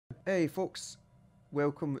Hey folks,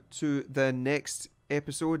 welcome to the next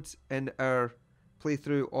episode in our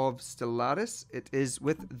playthrough of Stellaris. It is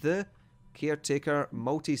with the Caretaker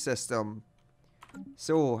MultiSystem.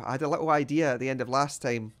 So, I had a little idea at the end of last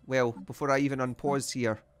time, well, before I even unpause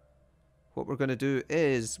here. What we're going to do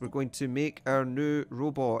is, we're going to make our new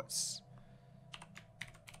robots.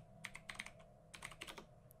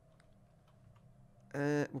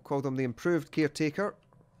 We'll call them the Improved Caretaker.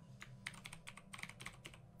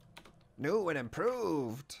 New and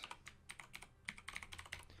improved.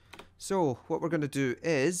 So what we're going to do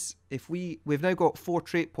is, if we've now got 4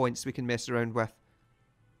 trait points we can mess around with.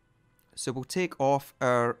 So we'll take off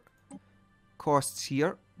our costs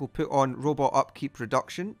here. We'll put on robot upkeep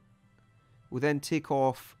reduction. We'll then take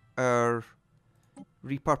off our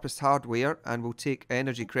repurposed hardware and we'll take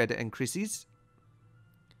energy credit increases.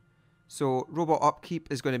 So robot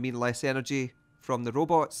upkeep is going to mean less energy from the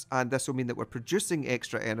robots, and this will mean that we're producing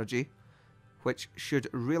extra energy, which should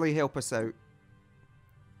really help us out.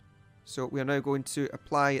 So we are now going to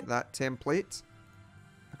apply that template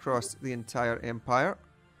across the entire empire,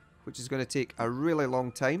 which is going to take a really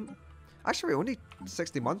long time. Actually, only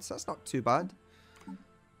 60 months, that's not too bad.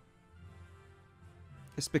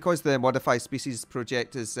 It's because the Modify Species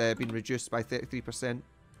project has been reduced by 33%.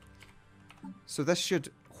 So this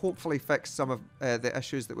should hopefully fix some of the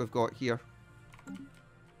issues that we've got here.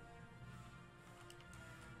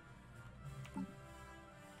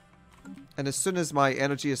 And as soon as my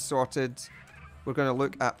energy is sorted, we're going to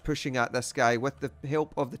look at pushing at this guy with the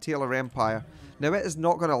help of the Taylor Empire. Now, it is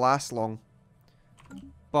not going to last long,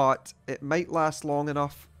 but it might last long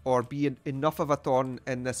enough or be enough of a thorn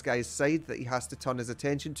in this guy's side that he has to turn his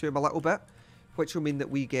attention to him a little bit, which will mean that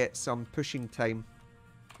we get some pushing time.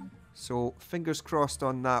 So, fingers crossed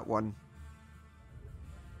on that one.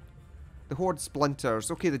 The Horde splinters.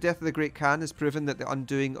 Okay, the death of the Great Khan has proven that the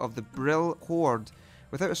undoing of the Brill Horde.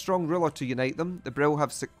 Without a strong ruler to unite them, the Brill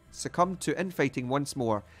have succumbed to infighting once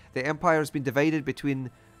more. The Empire has been divided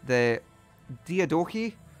between the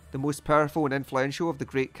Diadochi, the most powerful and influential of the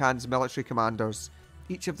Great Khan's military commanders.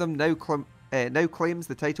 Each of them now claims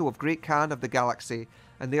the title of Great Khan of the Galaxy,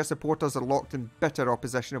 and their supporters are locked in bitter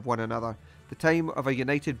opposition of one another. The time of a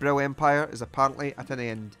united Brill Empire is apparently at an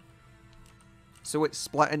end. So it's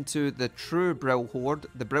split into the true Brill Horde,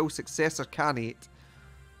 the Brill successor Khanate,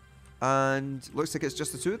 and looks like it's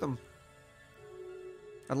just the two of them.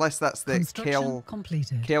 Unless that's the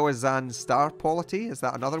Kelazan Star Polity. Is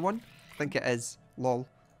that another one? I think it is. Lol.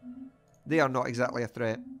 They are not exactly a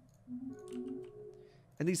threat.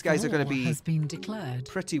 And these guys are going to be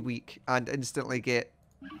pretty weak and instantly get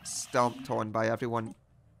stomped on by everyone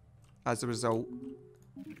as a result.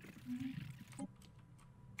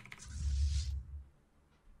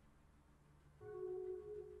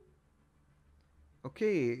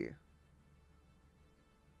 Okay.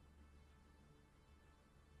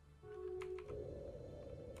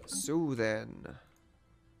 So then,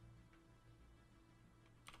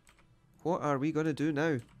 what are we going to do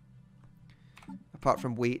now? Apart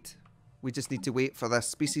from wait. We just need to wait for this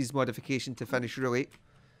species modification to finish really.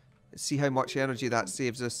 See how much energy that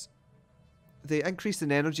saves us. The increase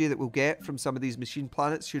in energy that we'll get from some of these machine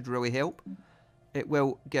planets should really help. It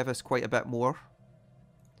will give us quite a bit more.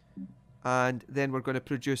 And then we're going to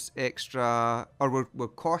produce extra, or we'll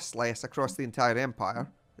cost less across the entire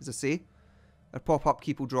empire, as I say. Our pop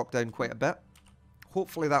upkeep will drop down quite a bit.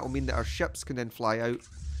 Hopefully that will mean that our ships can then fly out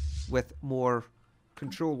with more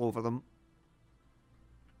control over them.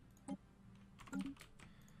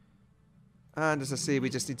 And as I say, we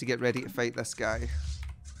just need to get ready to fight this guy.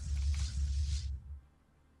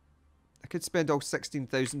 I could spend all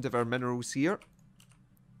 16,000 of our minerals here.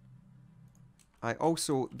 I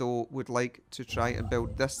also, though, would like to try and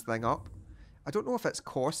build this thing up. I don't know if its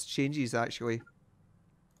cost changes, actually.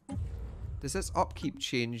 Does its upkeep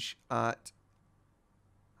change at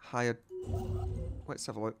higher... Let's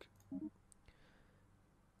have a look.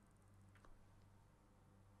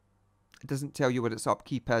 It doesn't tell you what its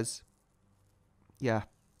upkeep is. Yeah.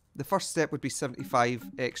 The first step would be 75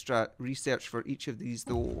 extra research for each of these,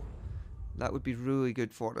 though. That would be really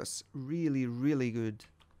good for us. Really, really good.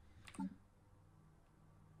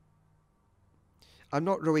 I'm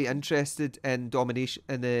not really interested in domination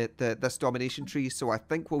in this domination tree, so I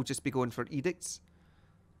think we'll just be going for edicts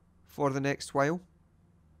for the next while.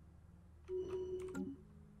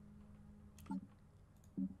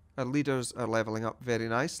 Our leaders are leveling up very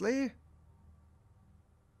nicely.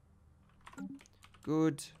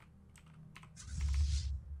 Good.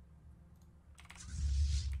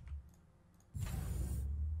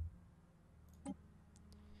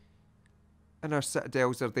 And our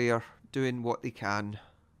citadels are there, doing what they can.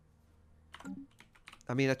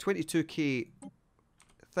 I mean, a 22k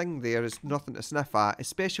thing there is nothing to sniff at,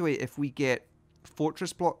 especially if we get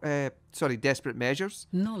fortress block, desperate measures.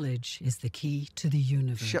 Knowledge is the key to the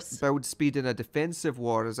universe. Ship build speed in a defensive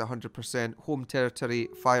war is 100%. Home territory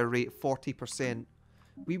fire rate 40%.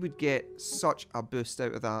 We would get such a boost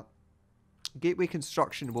out of that. Gateway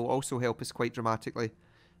construction will also help us quite dramatically.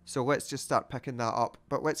 So let's just start picking that up.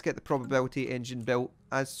 But let's get the probability engine built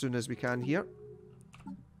as soon as we can here.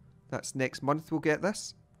 That's next month we'll get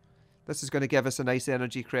this. This is going to give us a nice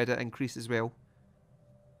energy credit increase as well.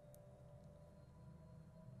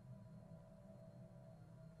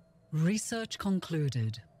 Research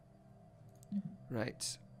concluded.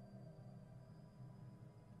 Right.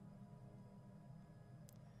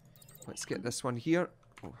 Let's get this one here.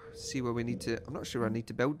 Oh, see where we need to... I'm not sure I need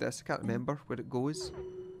to build this. I can't remember where it goes.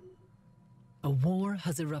 A war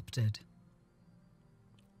has erupted.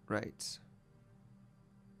 Right.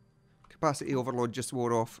 Capacity overload just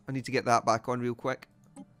wore off. I need to get that back on real quick.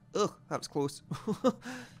 Ugh, that was close.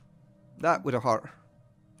 That would have hurt.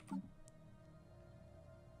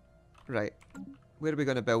 Right. Where are we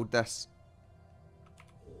going to build this?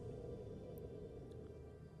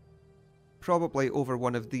 Probably over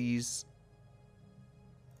one of these.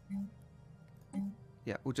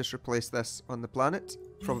 Yeah, we'll just replace this on the planet.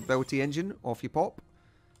 Probability engine, off you pop.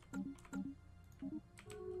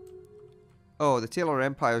 Oh, the Taylor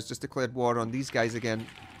Empire's just declared war on these guys again.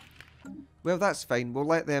 Well, that's fine. We'll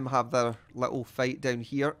let them have their little fight down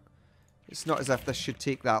here. It's not as if this should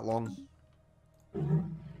take that long.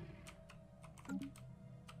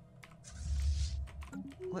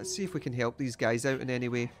 Let's see if we can help these guys out in any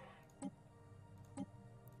way.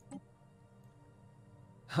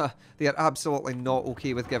 They are absolutely not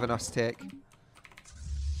okay with giving us tech.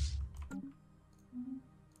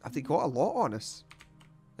 Have they got a lot on us?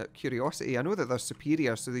 Out of curiosity, I know that they're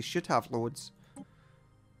superior, so they should have loads.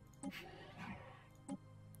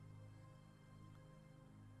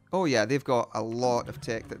 Oh yeah, they've got a lot of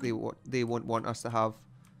tech that they won't want us to have.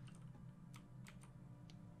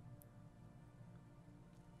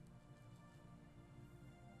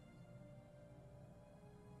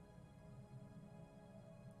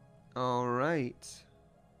 Alright.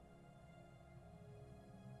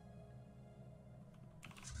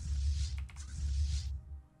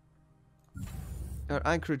 Our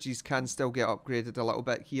anchorages can still get upgraded a little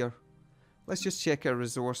bit here. Let's just check our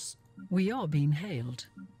resource. We are being hailed.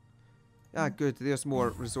 Ah, good. There's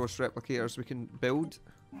more resource replicators we can build.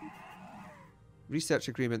 Research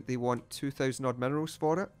agreement. They want 2,000 odd minerals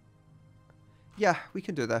for it. Yeah, we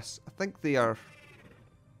can do this. I think they are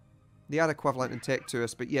equivalent in tech to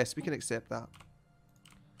us, but yes, we can accept that.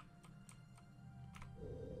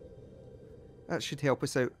 That should help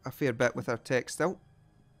us out a fair bit with our tech still.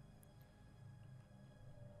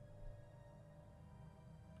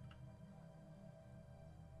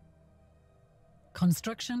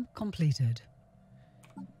 Construction completed.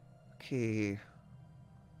 Okay.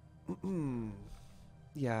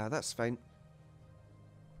 Yeah, that's fine.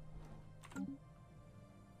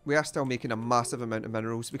 We are still making a massive amount of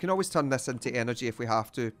minerals. We can always turn this into energy if we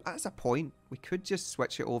have to. That's a point. We could just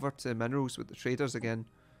switch it over to minerals with the traders again.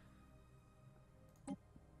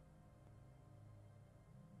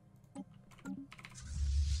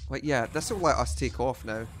 Like, yeah, this will let us take off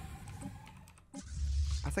now.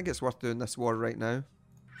 I think it's worth doing this war right now.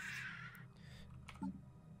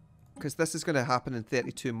 Because this is going to happen in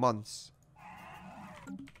 32 months.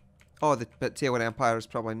 Oh, but Taylor Empire is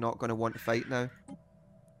probably not going to want to fight now.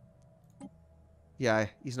 Yeah,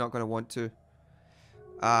 he's not going to want to.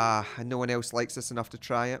 And no one else likes us enough to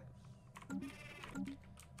try it.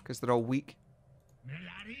 Because they're all weak.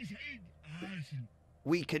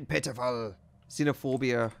 Weak and pitiful.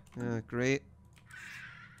 Xenophobia. Great.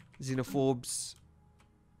 Xenophobes.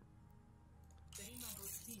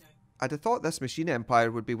 I'd have thought this machine empire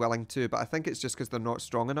would be willing to, but I think it's just because they're not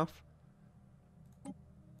strong enough.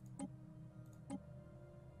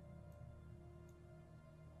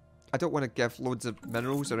 I don't want to give loads of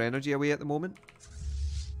minerals or energy away at the moment.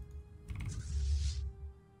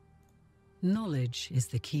 Knowledge is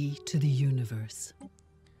the key to the universe.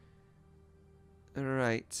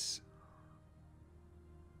 Alright.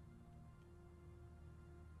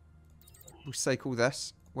 We'll cycle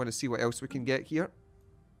this. Want to see what else we can get here.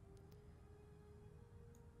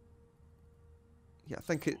 Yeah, I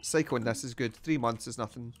think cycling this is good. 3 months is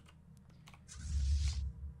nothing.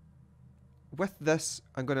 With this,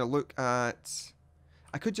 I'm going to look at...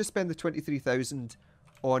 I could just spend the 23,000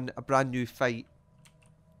 on a brand new fight.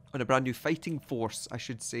 On a brand new fighting force, I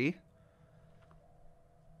should say.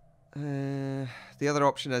 The other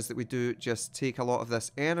option is that we do just take a lot of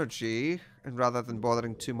this energy, and rather than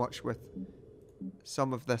bothering too much with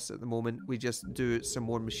some of this at the moment, we just do some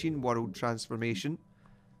more machine world transformation.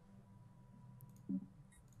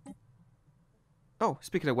 Oh,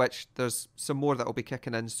 speaking of which, there's some more that will be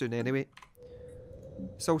kicking in soon anyway.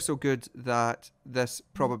 It's also good that this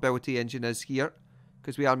probability engine is here,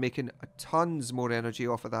 because we are making tons more energy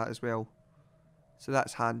off of that as well. So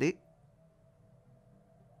that's handy.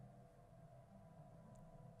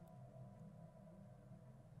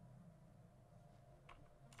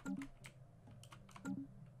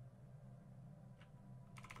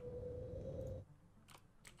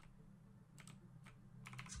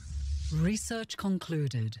 Research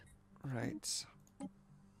concluded. Right.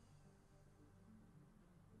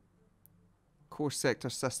 Core sector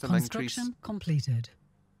system increase. Construction completed.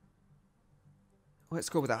 Let's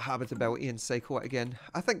go with that habitability and cycle it again.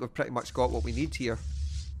 I think we've pretty much got what we need here.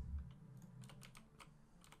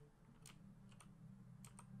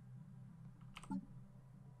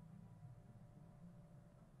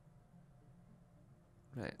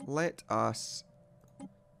 Right, let us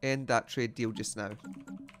end that trade deal just now.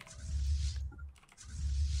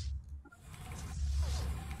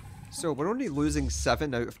 So we're only losing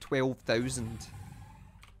 7 out of 12,000.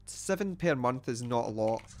 7 per month is not a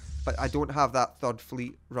lot, but I don't have that third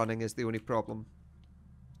fleet running is the only problem.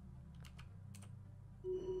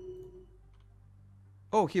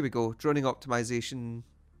 Oh, here we go. Droning optimization.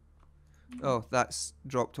 Oh, that's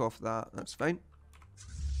dropped off that. That's fine.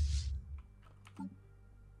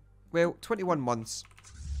 Well, 21 months.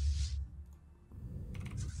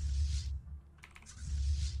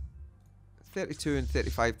 $32,000 and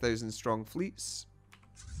 $35,000 strong fleets.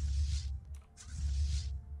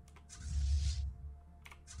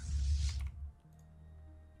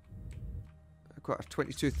 I've got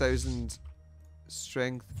 22,000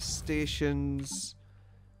 strength stations.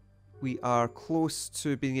 We are close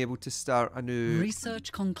to being able to start a new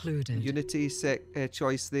Research concluded. Unity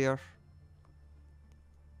choice there.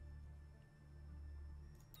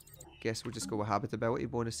 Guess we'll just go with habitability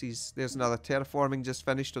bonuses. There's another terraforming just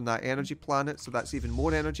finished on that energy planet, so that's even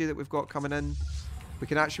more energy that we've got coming in. We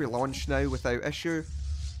can actually launch now without issue.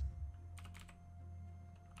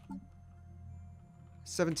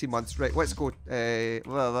 17 months. Right, let's go. Do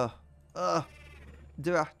I?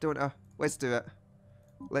 Don't I? Let's do it.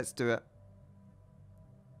 Let's do it.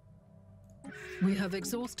 We have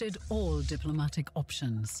exhausted all diplomatic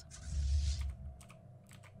options.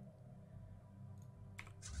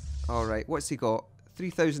 Alright, what's he got?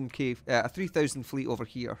 3,000k, a 3,000 fleet over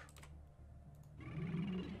here.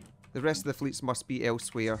 The rest of the fleets must be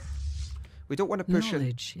elsewhere. We don't want to push in.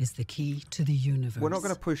 Knowledge is the key to the universe. We're not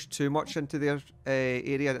going to push too much into their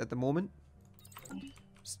area at the moment.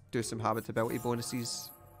 Just do some habitability bonuses.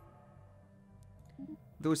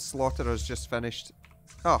 Those slaughterers just finished.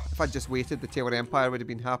 Oh, if I'd just waited, the Taylor Empire would have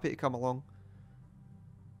been happy to come along.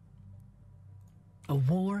 A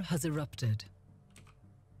war has erupted.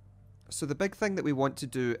 So the big thing that we want to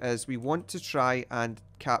do is we want to try and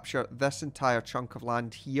capture this entire chunk of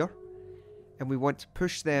land here. And we want to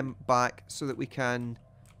push them back so that we can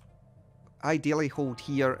ideally hold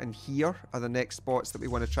here and here are the next spots that we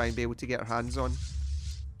want to try and be able to get our hands on.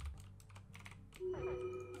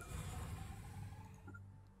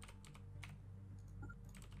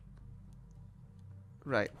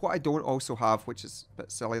 Right, what I don't also have, which is a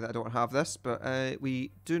bit silly that I don't have this, but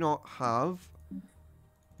we do not have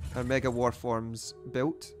our mega warforms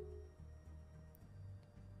built.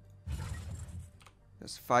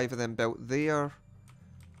 There's 5 of them built there.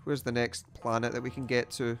 Where's the next planet that we can get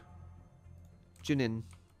to? Junin.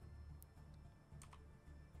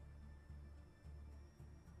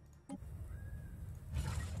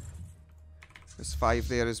 There's 5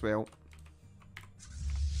 there as well.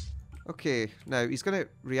 Okay, now he's going to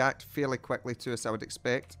react fairly quickly to us, I would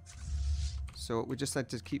expect. So we just need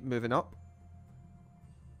to keep moving up.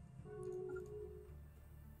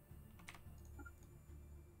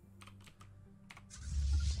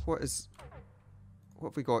 What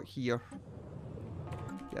have we got here?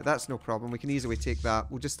 Yeah, that's no problem. We can easily take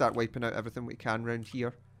that. We'll just start wiping out everything we can around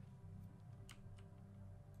here.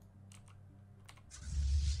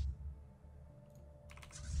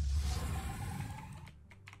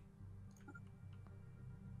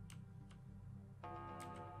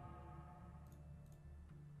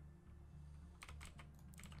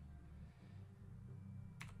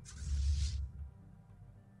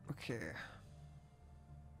 Okay.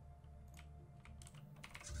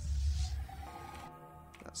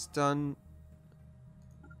 That's done.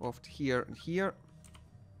 Off to here and here.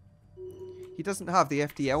 He doesn't have the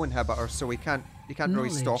FDL inhibitor, so he can't You can't really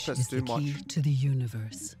stop us too much. Knowledge is the key to the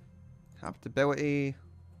universe. Habitability.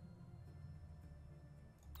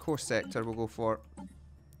 Core sector we'll go for.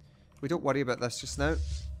 We don't worry about this just now.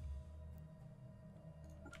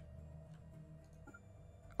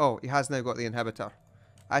 Oh, he has now got the inhibitor.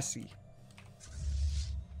 I see.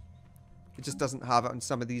 He just doesn't have it on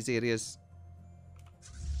some of these areas.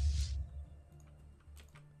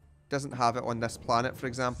 Doesn't have it on this planet, for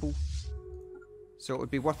example. So it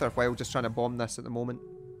would be worth our while just trying to bomb this at the moment.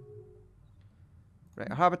 Right,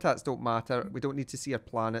 our habitats don't matter. We don't need to see our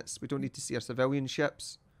planets. We don't need to see our civilian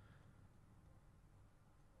ships.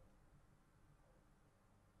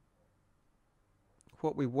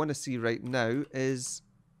 What we want to see right now is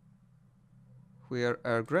where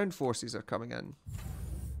our ground forces are coming in.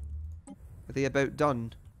 Are they about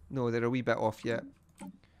done? No, they're a wee bit off yet.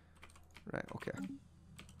 Right, okay.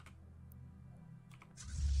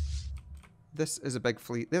 This is a big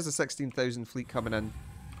fleet. There's a 16,000 fleet coming in.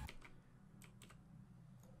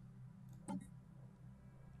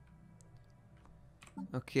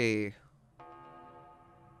 Okay.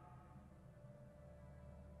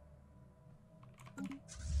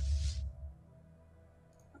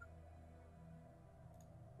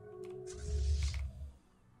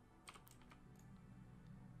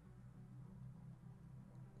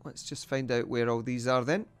 Let's just find out where all these are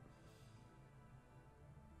then.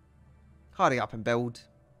 Hurry up and build.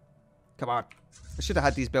 Come on. I should have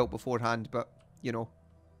had these built beforehand, but, you know.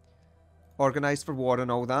 Organised for war and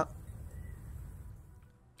all that.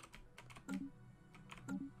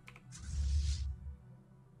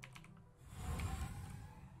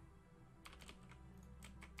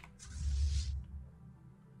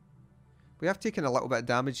 We have taken a little bit of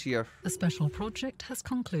damage here. The special project has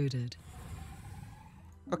concluded.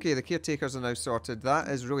 Okay, the caretakers are now sorted. That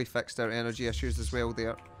has really fixed our energy issues as well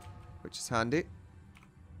there, which is handy.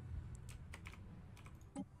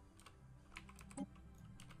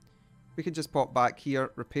 We can just pop back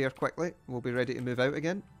here, repair quickly, and we'll be ready to move out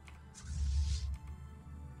again.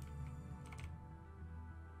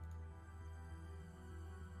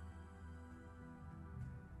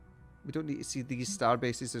 We don't need to see these star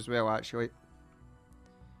bases as well, actually.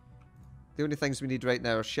 The only things we need right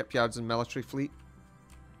now are shipyards and military fleet.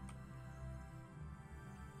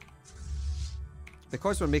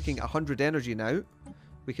 Because we're making 100 energy now,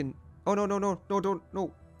 we can... Oh, no, no, no, no, don't,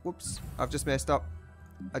 no. Whoops, I've just messed up.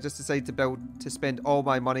 I just decided to spend all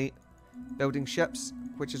my money building ships,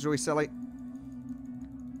 which is really silly.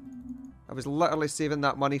 I was literally saving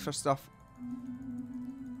that money for stuff.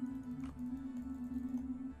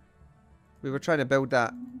 We were trying to build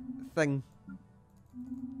that thing.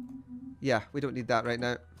 Yeah, we don't need that right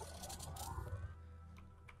now.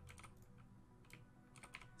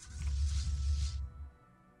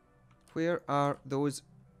 Where are those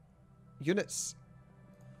units?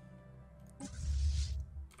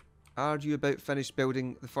 Are you about finished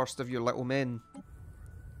building the first of your little men?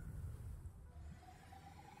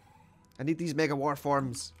 I need these mega war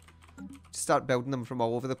forms. Start building them from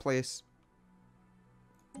all over the place.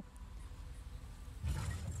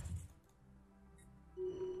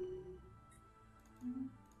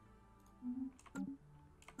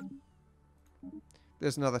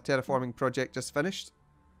 There's another terraforming project just finished.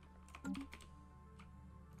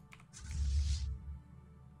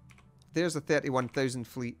 There's a 31,000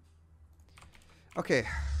 fleet. Okay,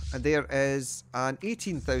 and there is an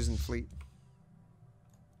 18,000 fleet.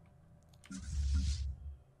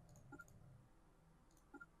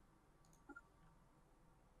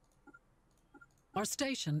 Our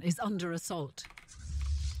station is under assault.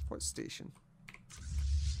 What station?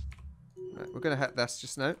 Right, we're going to hit this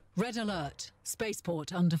just now. Red alert.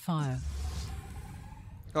 Spaceport under fire.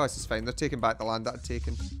 Oh, this is fine. They're taking back the land that I'd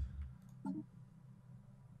taken.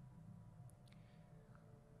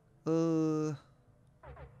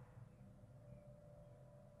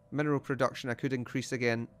 Mineral production I could increase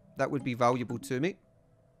again. That would be valuable to me.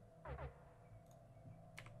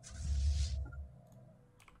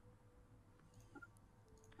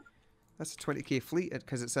 That's a 20k fleet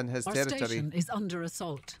because it's in his territory. Our station is under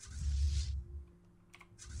assault.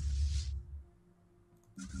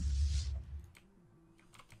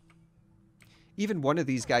 Even one of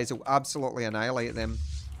these guys will absolutely annihilate them.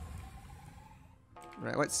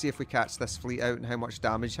 Right, let's see if we catch this fleet out and how much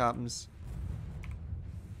damage happens.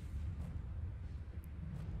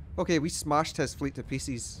 Okay, we smashed his fleet to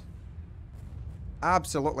pieces.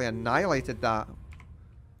 Absolutely annihilated that.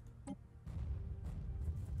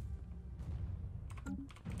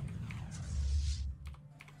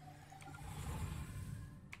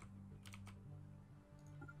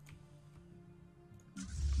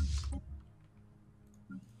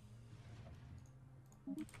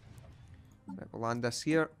 We'll land this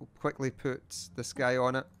here. We'll quickly put this guy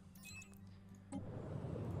on it.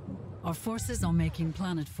 Our forces are making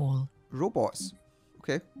planetfall. Robots.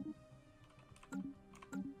 Okay.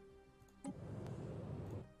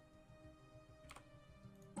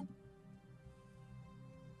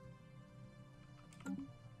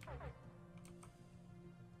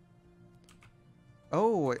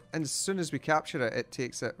 Oh, and as soon as we capture it, it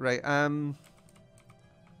takes it. Right,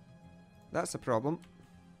 that's a problem.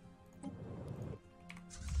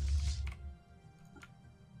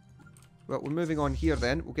 Well, we're moving on here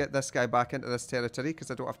then. We'll get this guy back into this territory because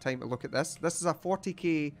I don't have time to look at this. This is a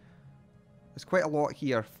 40k. There's quite a lot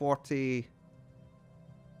here. 40.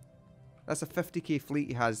 That's a 50k fleet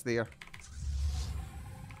he has there.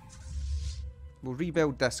 We'll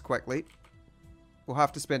rebuild this quickly. We'll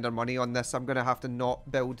have to spend our money on this. I'm going to have to not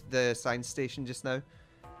build the science station just now.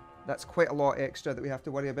 That's quite a lot extra that we have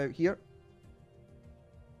to worry about here.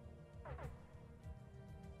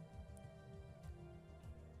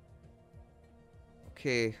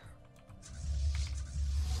 Okay.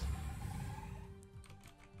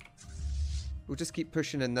 We'll just keep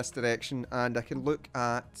pushing in this direction, and I can look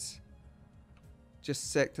at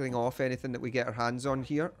just sectoring off anything that we get our hands on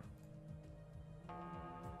here.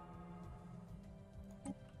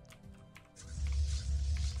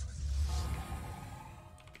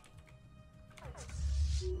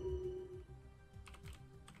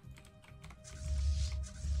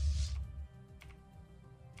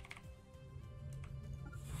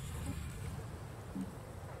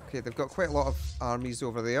 Okay, they've got quite a lot of armies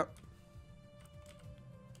over there.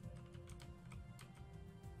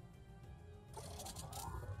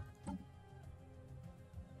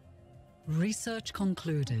 Research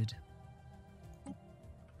concluded.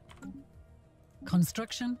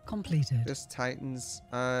 Construction completed. This Titans,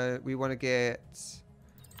 we want to get...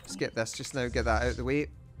 Let's get this just now, get that out of the way.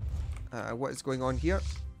 What is going on here?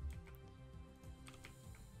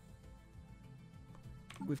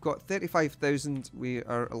 We've got 35,000. We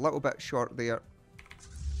are a little bit short there.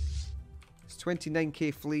 It's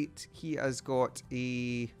 29k fleet. He has got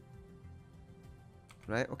a...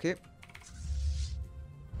 Right, okay.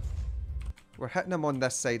 We're hitting him on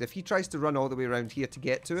this side. If he tries to run all the way around here to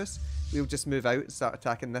get to us, we'll just move out and start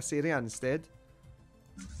attacking this area instead.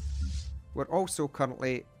 We're also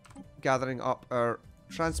currently gathering up our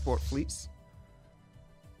transport fleets.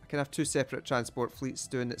 I can have 2 separate transport fleets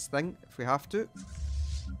doing its thing if we have to.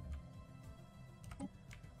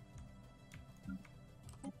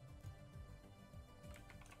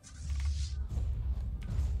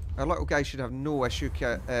 Our little guy should have no issue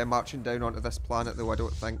marching down onto this planet though, I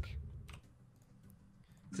don't think.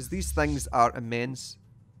 Because these things are immense.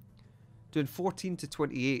 Doing 14 to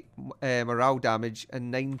 28 morale damage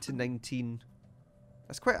and 9 to 19.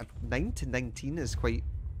 That's quite a... 9 to 19 is quite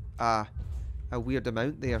a weird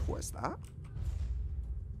amount there. What is that?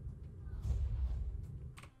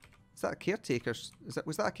 Is that a Caretaker's...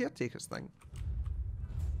 Was that a Caretaker's thing?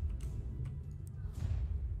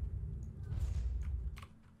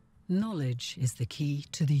 Knowledge is the key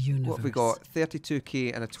to the universe. What have we got?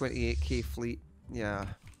 32k and a 28k fleet. Yeah.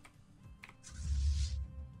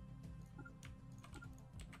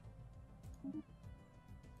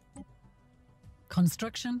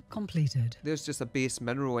 Construction completed. There's just a base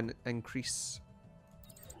mineral increase.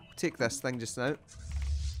 Take this thing just now.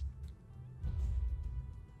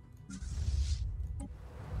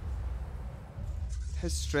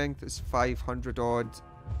 His strength is 500 odd.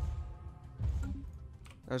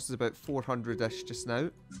 Ours is about 400-ish just now.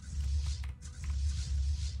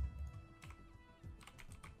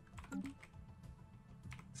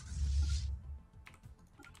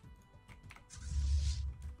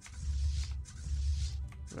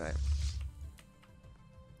 Right.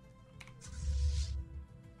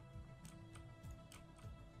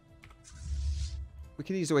 We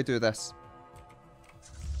can easily do this.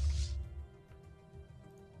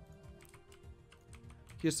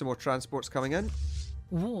 Here's some more transports coming in.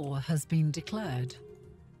 War has been declared.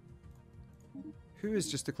 Who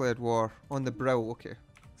has just declared war? On the Brill, okay.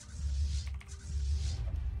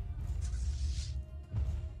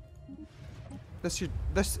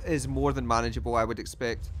 This is more than manageable, I would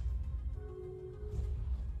expect.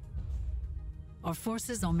 Our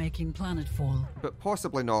forces are making planetfall. But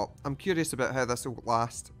possibly not. I'm curious about how this will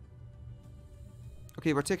last.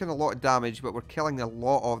 Okay, we're taking a lot of damage, but we're killing a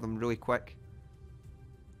lot of them really quick.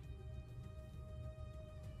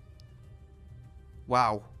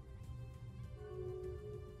 Wow.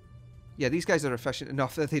 Yeah, these guys are efficient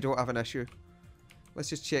enough that they don't have an issue. Let's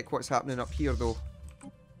just check what's happening up here, though.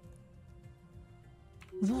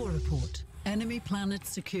 War report. Enemy planet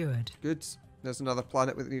secured. Good. There's another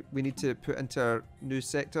planet we need to put into our new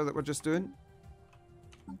sector that we're just doing.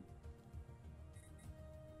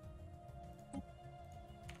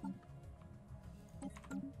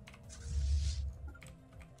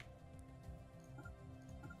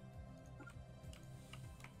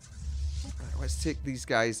 Right, let's take these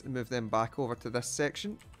guys and move them back over to this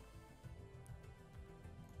section.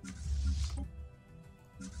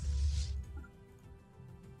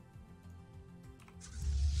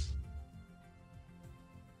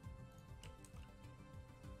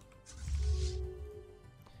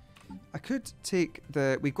 I could take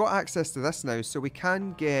the... We've got access to this now, so we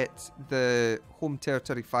can get the home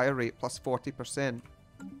territory fire rate plus 40%.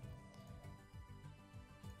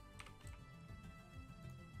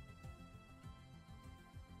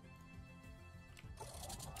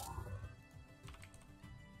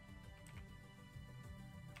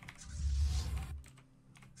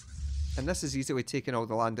 And this is easily taking all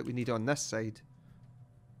the land that we need on this side.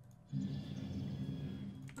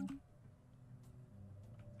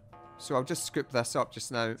 So I'll just scoop this up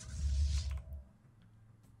just now.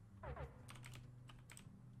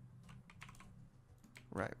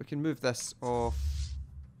 Right, we can move this off.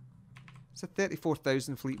 It's a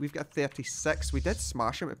 34,000 fleet. We've got a 36. We did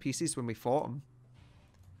smash him to pieces when we fought him.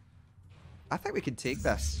 I think we can take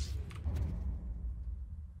this.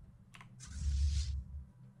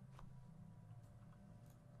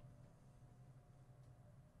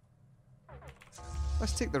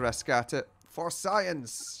 Let's take the risk at it. For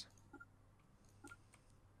science!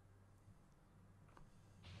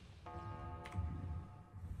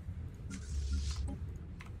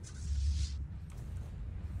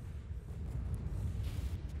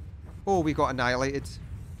 Oh, we got annihilated.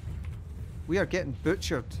 We are getting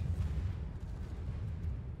butchered.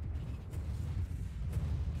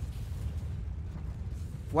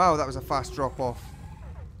 Wow, that was a fast drop off.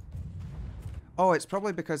 Oh, it's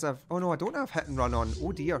probably because I've... Oh no, I don't have hit and run on.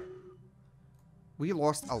 Oh dear. We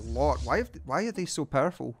lost a lot. Why are they so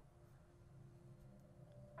powerful?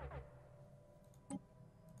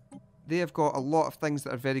 They have got a lot of things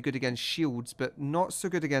that are very good against shields, but not so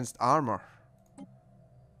good against armor.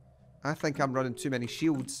 I think I'm running too many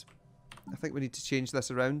shields. I think we need to change this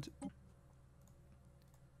around.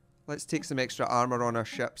 Let's take some extra armor on our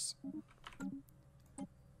ships.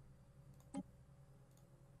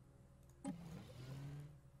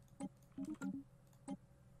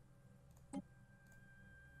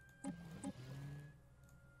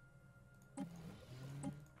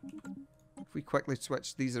 If we quickly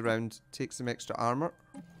switch these around, take some extra armor.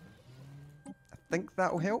 I think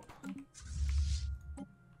that'll help.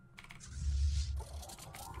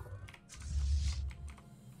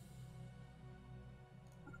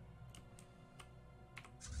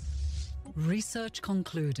 Research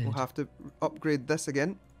concluded. We'll have to upgrade this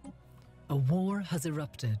again. A war has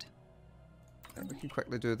erupted. We can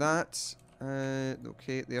quickly do that.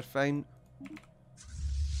 Okay, they're fine.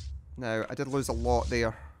 Now, I did lose a lot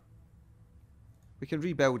there. We can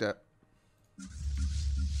rebuild it.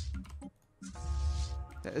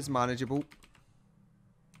 It is manageable.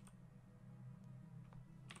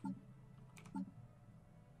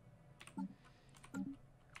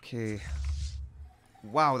 Okay.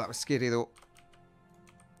 Wow, that was scary though.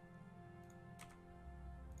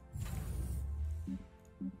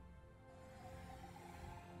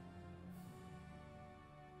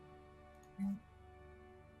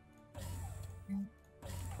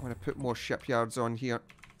 I'm going to put more shipyards on here.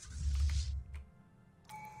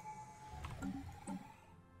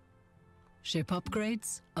 Ship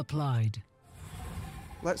upgrades applied.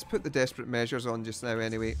 Let's put the desperate measures on just now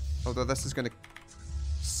anyway. Although this is going to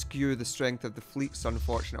skew the strength of the fleets,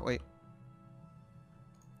 unfortunately.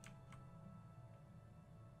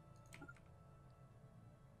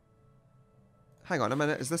 Hang on a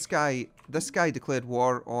minute, is this guy declared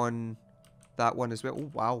war on that one as well? Oh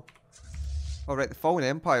wow. Alright, the Fallen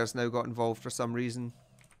Empire's now got involved for some reason.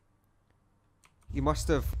 He must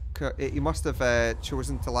have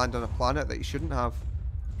chosen to land on a planet that he shouldn't have.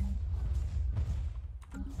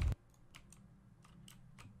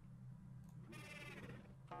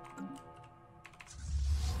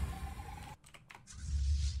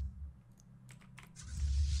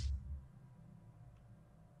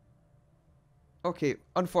 Okay,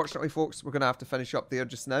 unfortunately folks, we're going to have to finish up there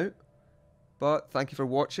just now. But thank you for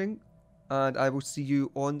watching, and I will see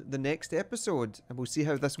you on the next episode. And we'll see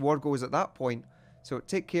how this war goes at that point. So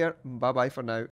take care, bye bye for now.